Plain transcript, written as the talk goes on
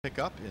Pick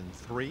up in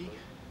 3,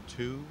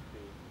 2,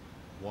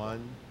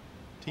 1,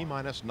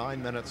 T-minus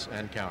 9 minutes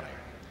and counting.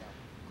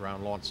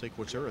 Ground launch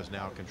sequencer is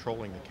now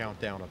controlling the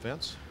countdown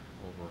events.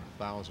 Over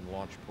 1,000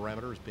 launch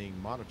parameters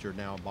being monitored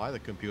now by the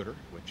computer,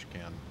 which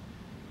can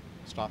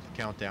stop the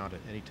countdown at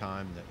any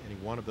time that any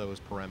one of those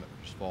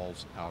parameters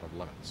falls out of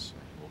limits.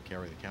 We'll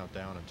carry the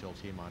countdown until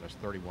T-minus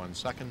 31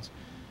 seconds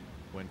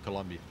when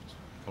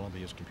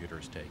Columbia's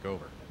computers take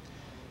over.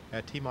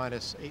 At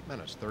T-minus 8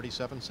 minutes,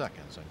 37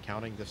 seconds and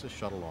counting, this is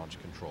shuttle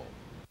launch control.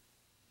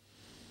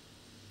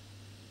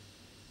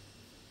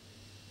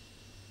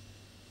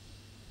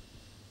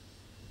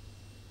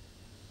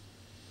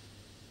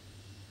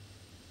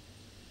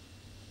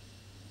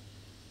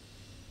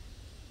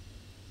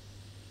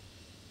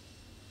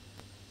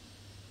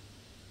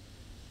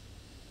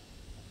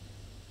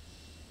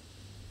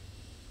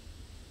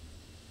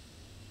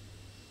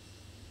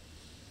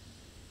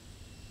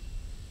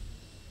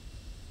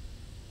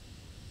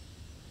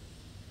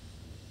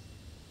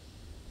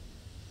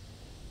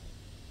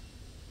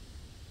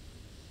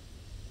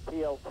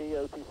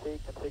 PLT OTC,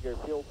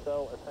 configure fuel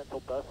cell essential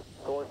bus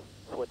source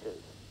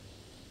switches.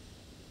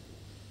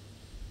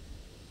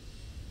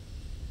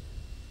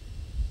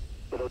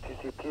 With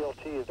OTC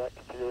PLT, that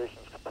configuration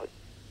is complete.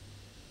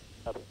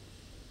 Copy.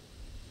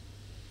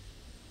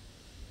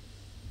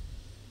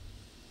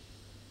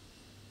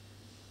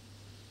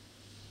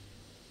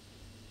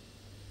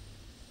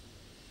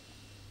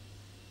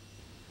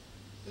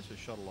 This is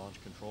shuttle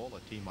launch control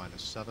at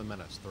T-minus 7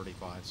 minutes,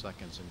 35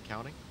 seconds and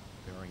counting.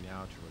 Preparing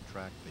now to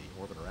retract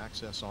the orbiter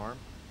access arm,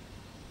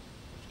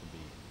 which can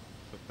be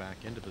put back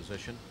into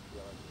position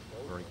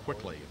very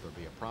quickly if there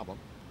be a problem.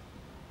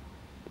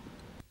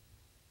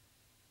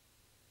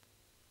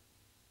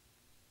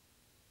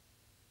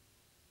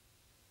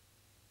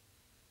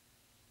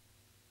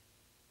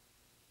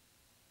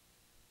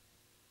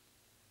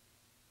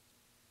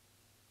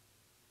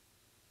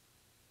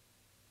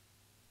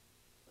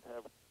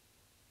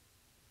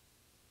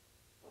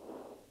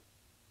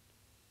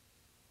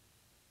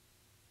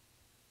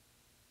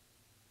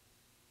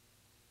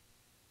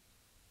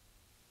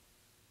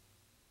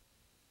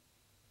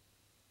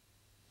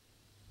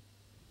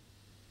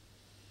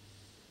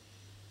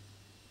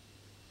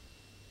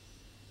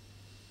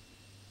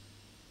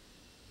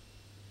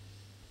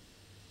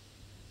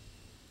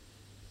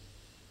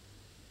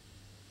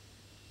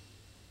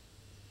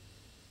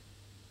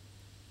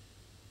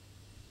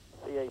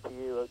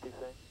 CAPU OTC.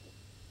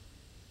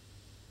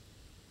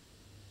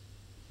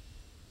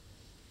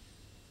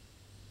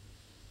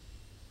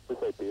 With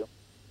APU.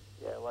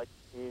 Yeah, I'd like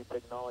you to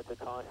acknowledge a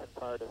caution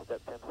prior to step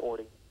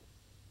 1040.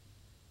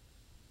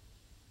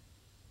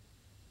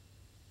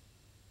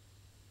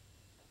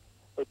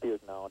 APU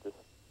acknowledges.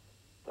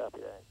 Copy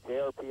that.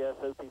 JRPS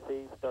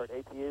OTC, start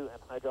APU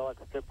and hydraulic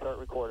strip chart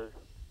recorders.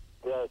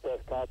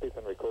 JRSS copies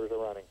and recorders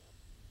are running.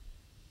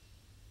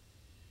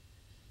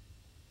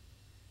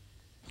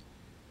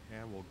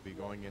 And we'll be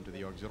going into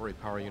the auxiliary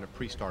power unit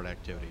pre-start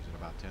activities in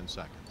about 10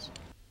 seconds.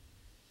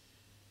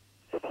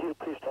 APU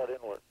pre-start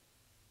inward.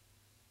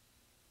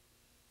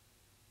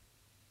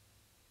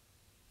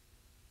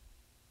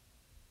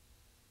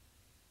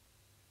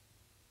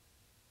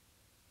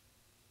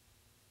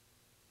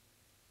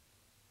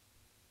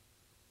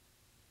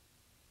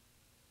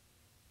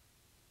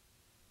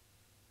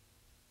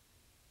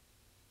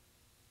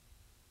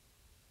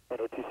 And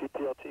OTC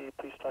PLT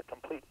pre-start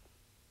complete.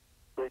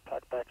 Brake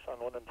talkbacks on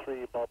 1 and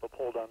 3, bulb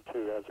hold on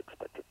 2 as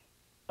expected.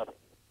 Copy.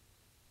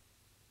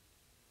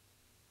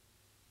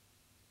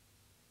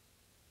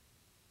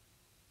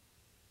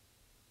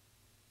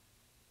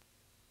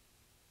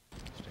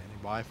 Standing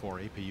by for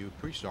APU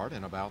pre-start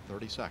in about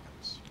 30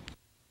 seconds.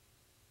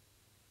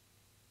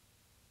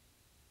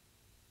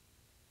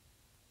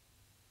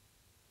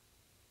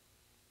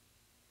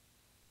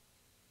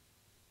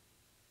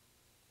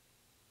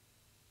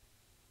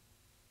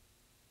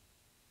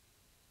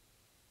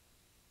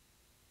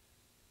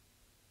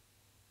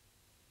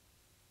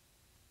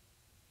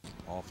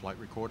 All flight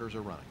recorders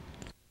are running.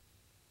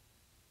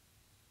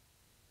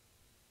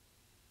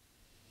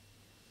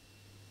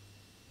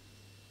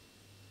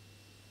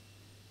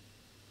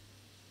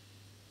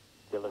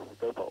 Give us a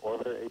scope of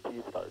orbiter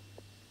APU start.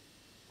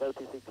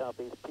 OTC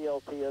copies.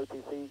 PLT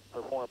OTC,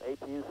 perform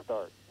APU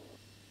start.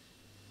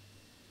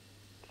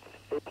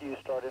 APU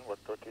start inward,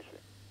 OTC.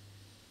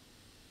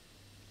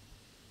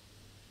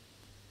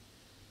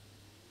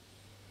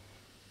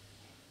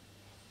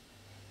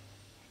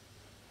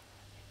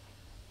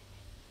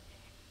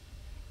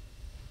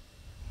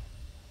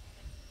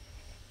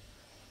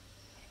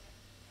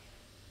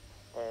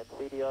 And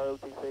CDR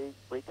OTC,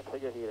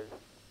 reconfigure heaters.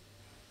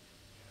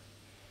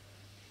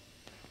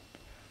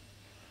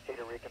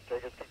 Heater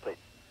reconfig is complete.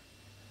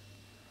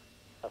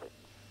 Copy.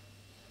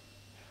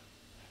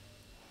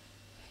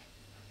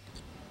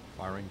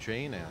 Firing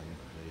chain and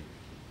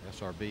the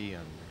SRB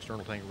and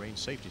external tank range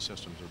safety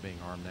systems are being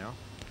armed now.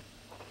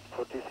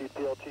 OTC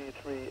PLT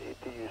 3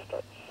 APU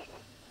starts.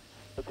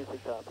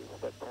 OTC copies,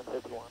 step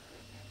 1051.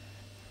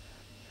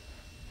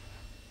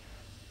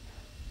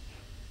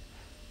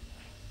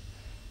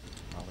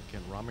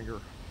 Ken Rominger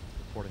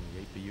reporting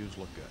the APUs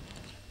look good.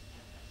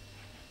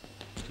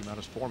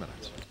 T-minus 4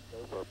 minutes. Go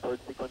for third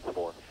sequence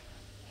 4.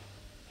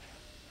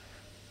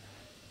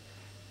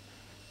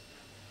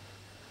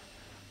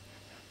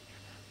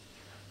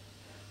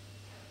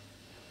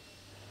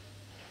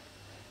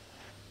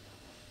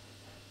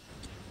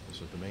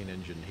 This is the main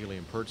engine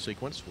helium purge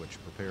sequence, which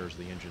prepares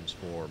the engines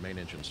for main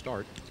engine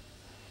start.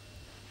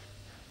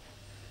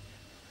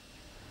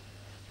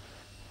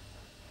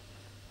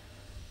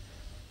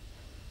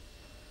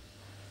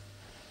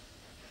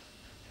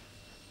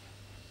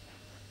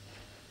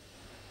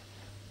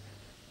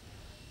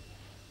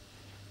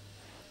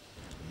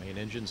 The main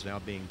engine's now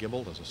being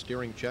gimbaled as a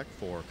steering check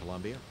for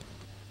Columbia.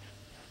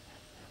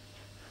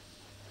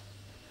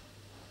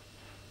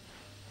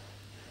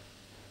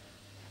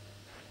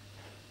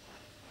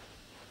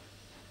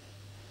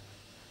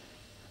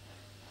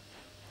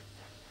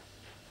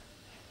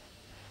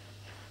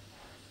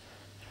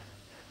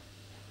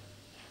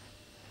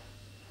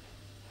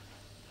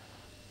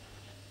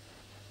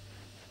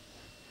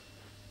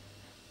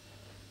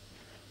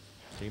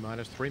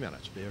 T-minus 3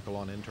 minutes. Vehicle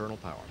on internal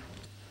power.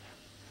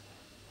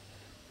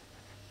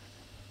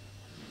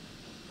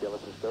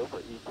 Let's go for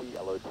ET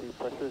LO2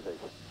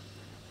 pressurization.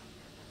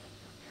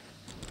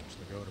 It's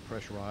the go to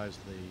pressurize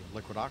the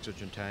liquid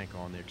oxygen tank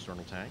on the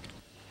external tank.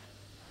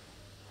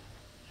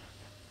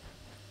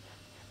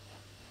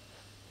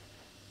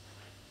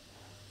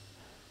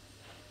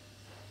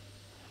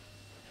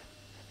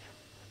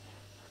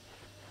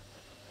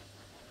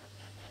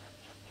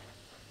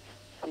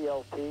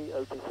 PLT,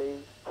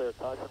 OTC, clear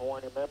caution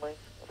warning memory,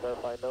 and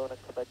verify known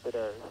expected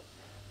errors.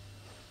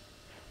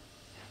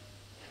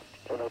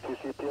 On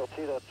OTC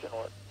PLT, that's in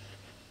order.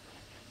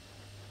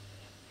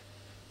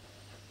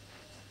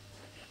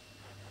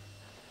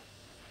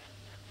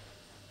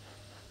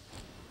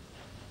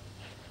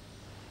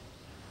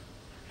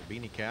 The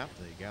beanie cap,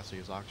 the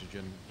gaseous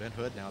oxygen vent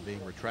hood now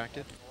being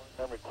retracted.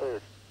 Memory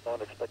cleared, no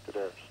unexpected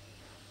errors.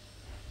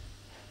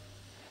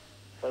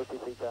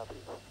 OTC copies.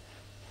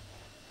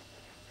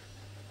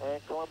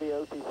 And Columbia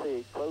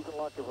OTC, close and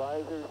lock your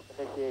visors,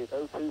 initiate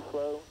O2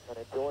 flow, and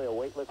enjoy a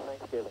weightless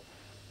Thanksgiving.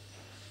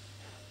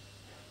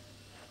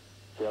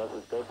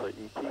 Let's go for ET.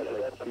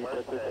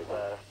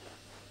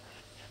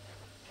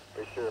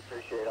 We sure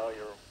appreciate all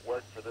your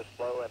work for this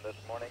flow and this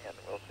morning, and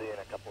we'll see you in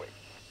a couple weeks.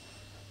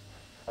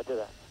 Roger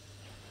that.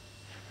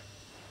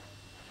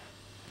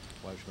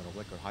 Replenishment of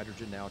liquid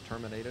hydrogen now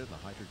terminated, and the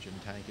hydrogen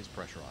tank is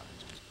pressurized.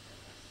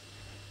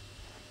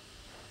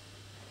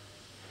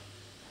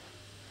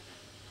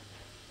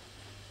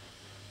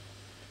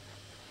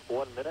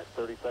 One minute,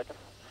 30 seconds.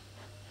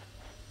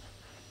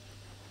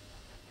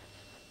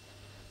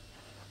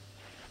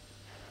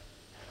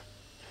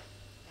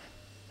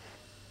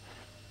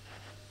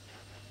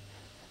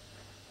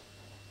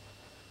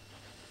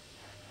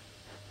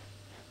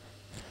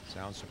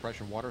 Sound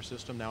suppression water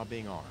system now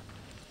being armed.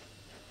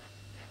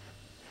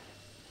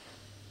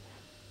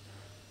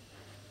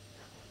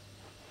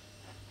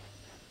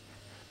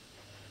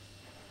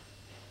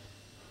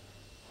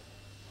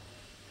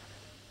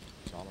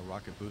 Solid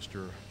rocket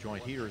booster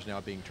joint heaters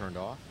now being turned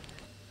off.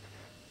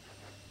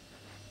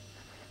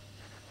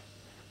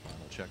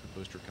 Final check of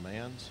booster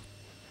commands.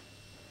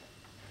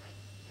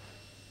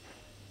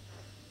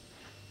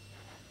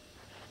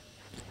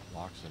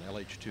 Locks and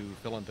LH2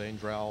 fill and vane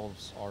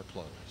valves are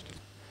closed.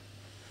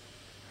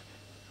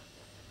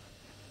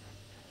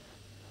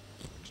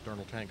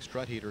 External tank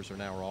strut heaters are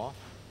now off.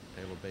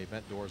 Payload bay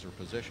vent doors are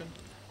positioned.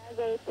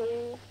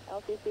 A3,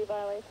 LCC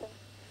violation.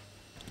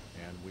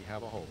 And we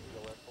have a hold.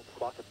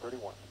 Clock at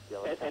 31.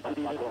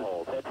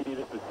 NTD,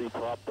 this is C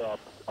prop.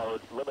 Our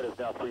limit is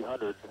now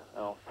 300.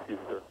 Oh, excuse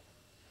me, sir.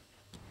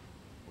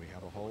 We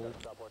have a hold.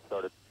 Stop one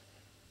started.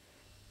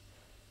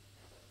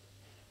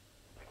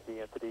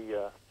 The entity,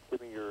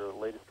 give me your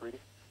latest reading.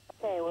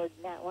 Okay, we're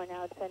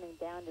now trending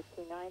down to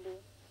 290,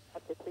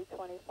 up to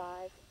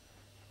 325.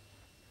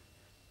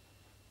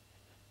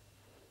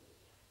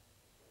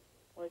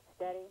 We're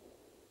steady.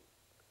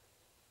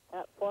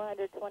 Up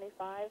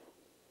 425.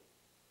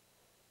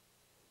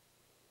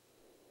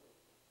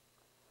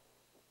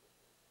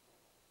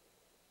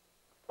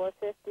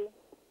 450.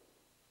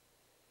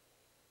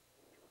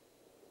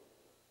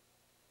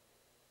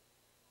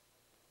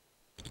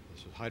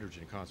 This is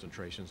hydrogen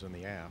concentrations in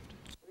the aft.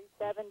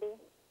 370.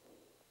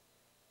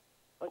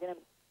 We're going to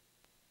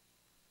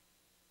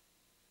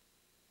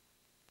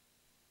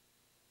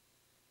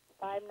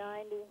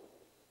 590.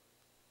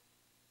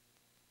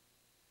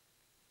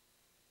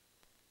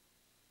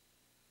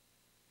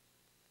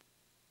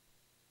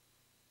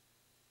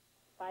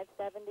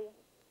 570.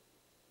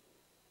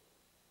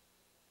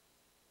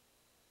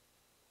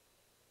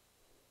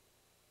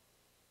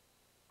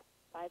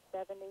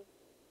 570.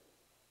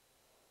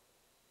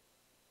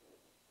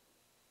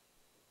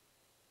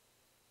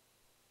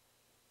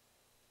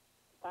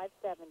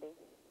 570.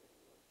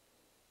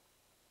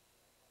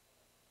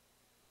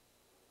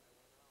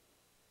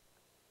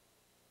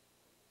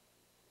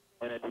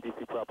 And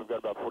NTDC prop, we've got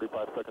about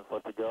 45 seconds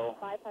left to go.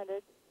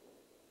 500.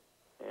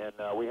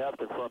 And we have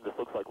confirmed this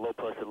looks like low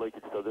pressure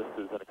leakage, so this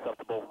is an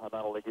acceptable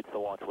amount of leakage to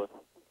launch with.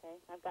 Okay,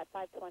 I've got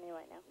 520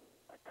 right now.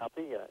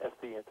 Copy,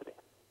 ST entity.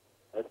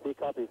 ST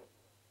copies.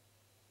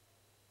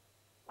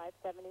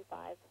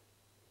 575.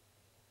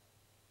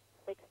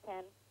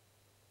 610.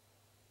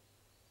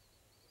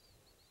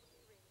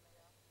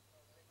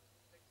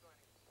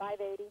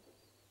 $580.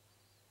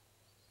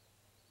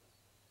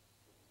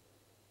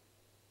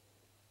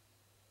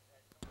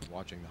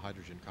 Watching the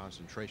hydrogen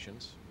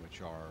concentrations,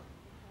 which are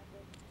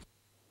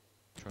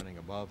trending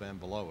above and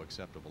below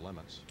acceptable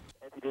limits.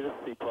 NTD, this is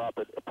C-Prop.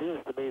 It appears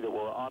to me that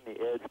we're on the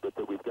edge, but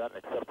that we've got an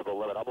acceptable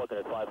limit. I'm looking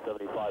at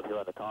 575 here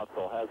on the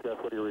console.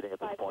 Hasgas, what are you reading at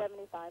this point?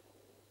 575.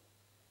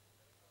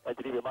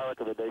 NTD, my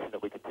recommendation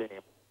that we continue.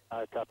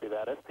 I copy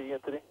that. ST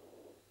entity?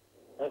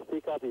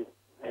 ST copies.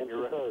 And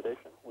your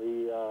recommendation?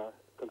 We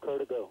concur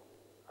to go.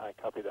 I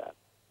copy that.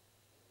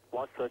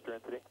 Launch director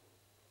entity?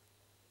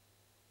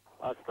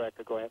 Launch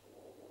director, go ahead.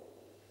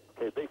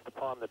 Okay, based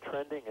upon the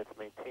trending, it's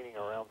maintaining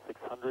around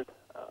 600.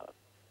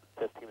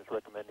 Test team is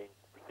recommending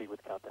proceed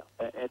with countdown.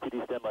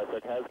 NTD standby,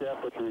 sec.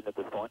 Hasgas, what you reading at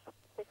this point?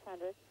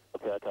 600.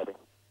 Okay, I copy.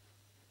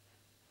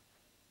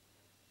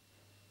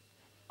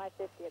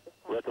 550 at this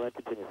time. Recommend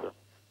continue, sir.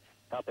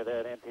 Copy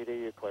that.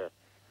 NTD, you're clear.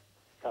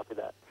 Copy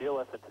that.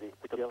 GLS entity,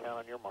 pick up the count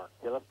on your mark.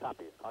 GLS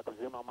copies. I'll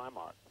resume on my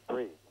mark.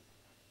 3,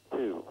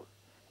 2,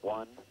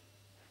 1,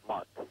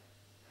 mark.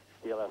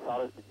 GLS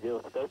auto,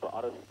 GLS scope,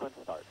 auto sequence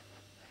start.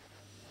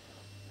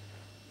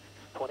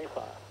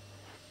 25.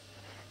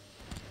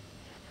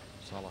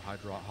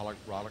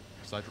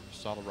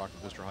 Solid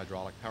rocket booster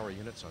hydraulic power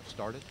units have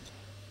started.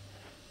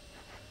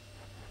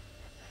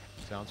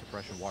 Sound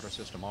suppression water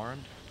system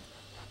armed.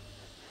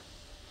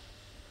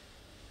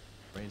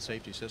 Rain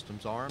safety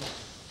systems armed.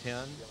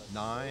 10,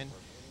 9,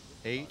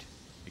 8.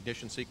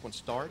 Ignition sequence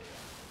start.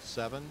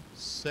 7,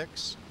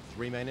 6.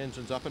 3 main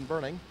engines up and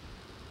burning.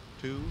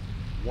 2,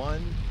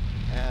 1.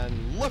 And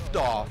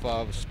liftoff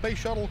of Space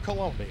Shuttle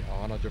Columbia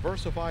on a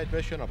diversified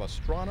mission of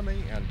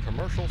astronomy and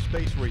commercial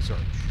space research.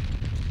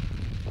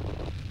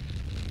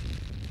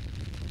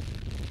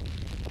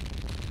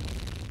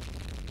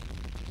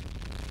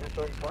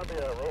 Houston,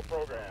 Columbia, roll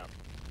program.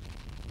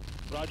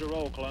 Roger,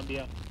 roll,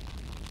 Columbia.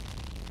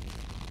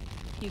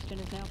 Houston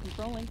is now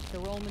controlling. The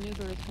roll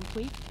maneuver is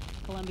complete.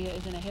 Columbia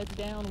is in a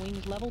heads-down,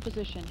 wings-level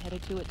position,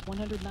 headed to its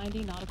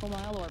 190 nautical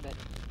mile orbit.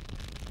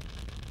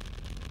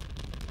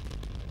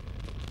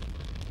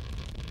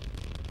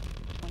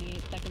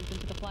 28 seconds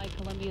into the flight,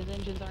 Columbia's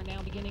engines are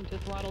now beginning to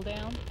throttle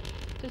down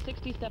to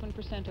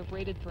 67% of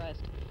rated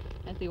thrust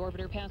as the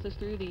orbiter passes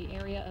through the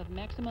area of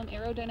maximum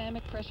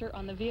aerodynamic pressure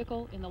on the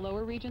vehicle in the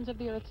lower regions of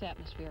the Earth's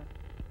atmosphere.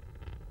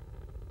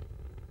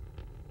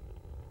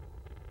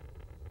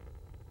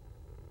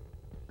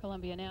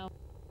 Columbia now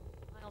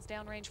miles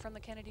downrange from the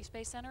Kennedy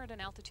Space Center at an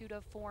altitude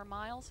of 4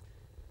 miles.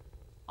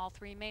 All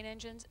 3 main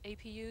engines,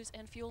 APUs,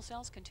 and fuel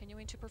cells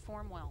continuing to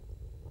perform well.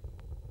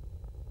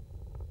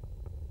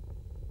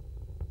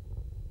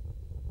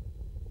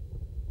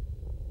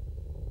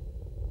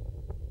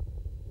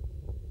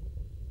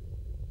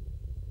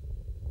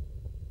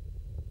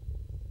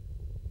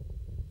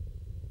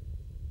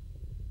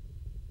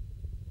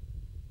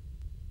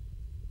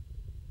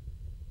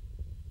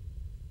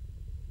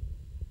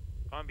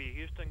 Columbia,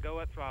 Houston, go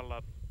at throttle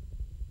up.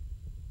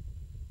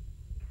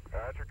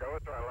 Roger, go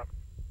at throttle up.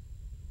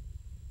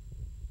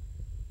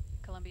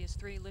 Columbia's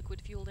 3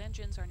 liquid-fueled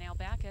engines are now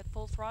back at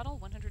full throttle,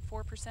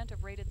 104%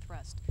 of rated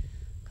thrust.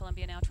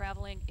 Columbia now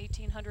traveling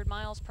 1,800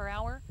 miles per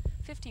hour,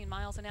 15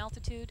 miles in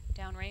altitude,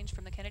 downrange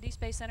from the Kennedy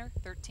Space Center,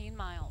 13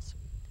 miles.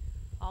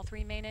 All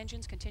 3 main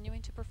engines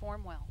continuing to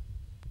perform well.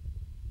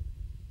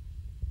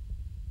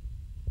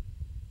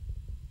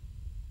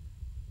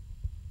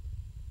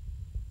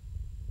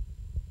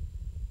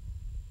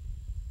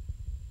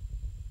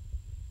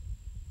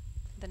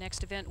 The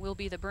next event will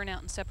be the burnout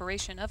and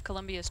separation of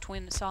Columbia's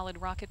twin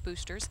solid rocket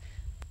boosters.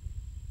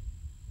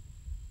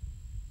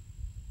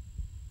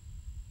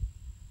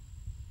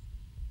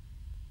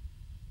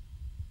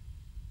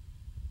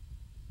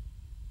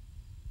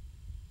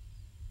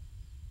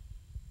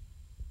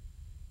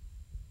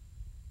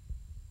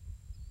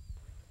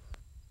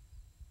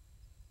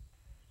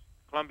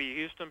 Columbia,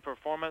 Houston,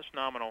 performance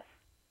nominal.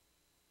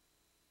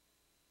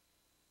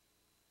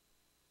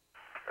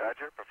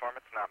 Roger,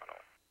 performance nominal.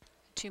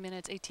 2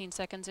 minutes, 18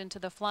 seconds into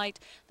the flight,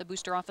 the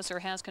booster officer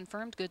has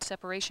confirmed good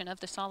separation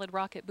of the solid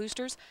rocket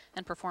boosters,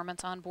 and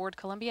performance on board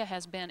Columbia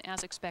has been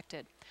as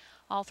expected.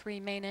 All 3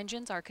 main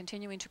engines are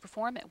continuing to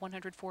perform at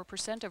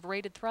 104% of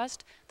rated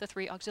thrust. The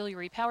 3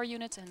 auxiliary power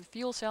units and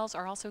fuel cells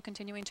are also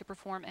continuing to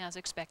perform as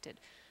expected.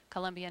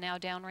 Columbia now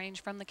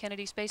downrange from the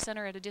Kennedy Space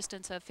Center at a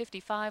distance of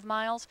 55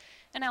 miles,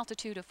 an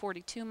altitude of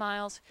 42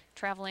 miles,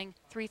 traveling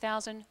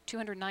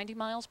 3,290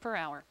 miles per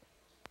hour.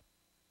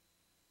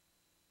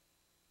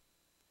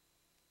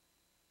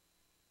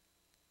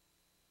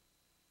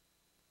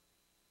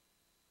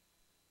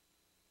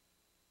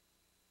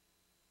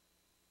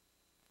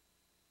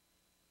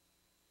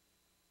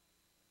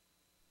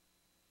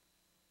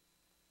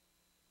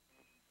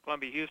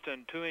 Columbia,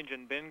 Houston,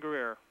 2-engine Ben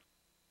Greer.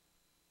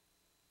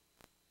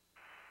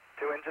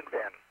 engine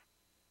fan.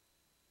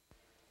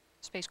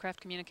 Spacecraft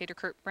communicator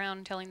Kurt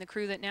Brown telling the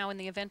crew that now in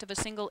the event of a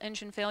single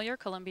engine failure,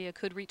 Columbia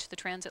could reach the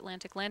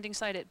transatlantic landing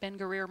site at Ben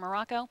Guerir,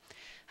 Morocco.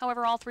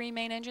 However, all three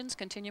main engines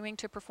continuing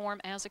to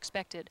perform as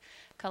expected.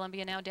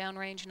 Columbia now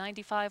downrange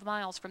 95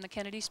 miles from the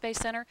Kennedy Space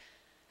Center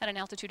at an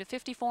altitude of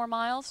 54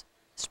 miles.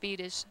 Speed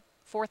is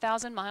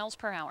 4,000 miles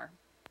per hour.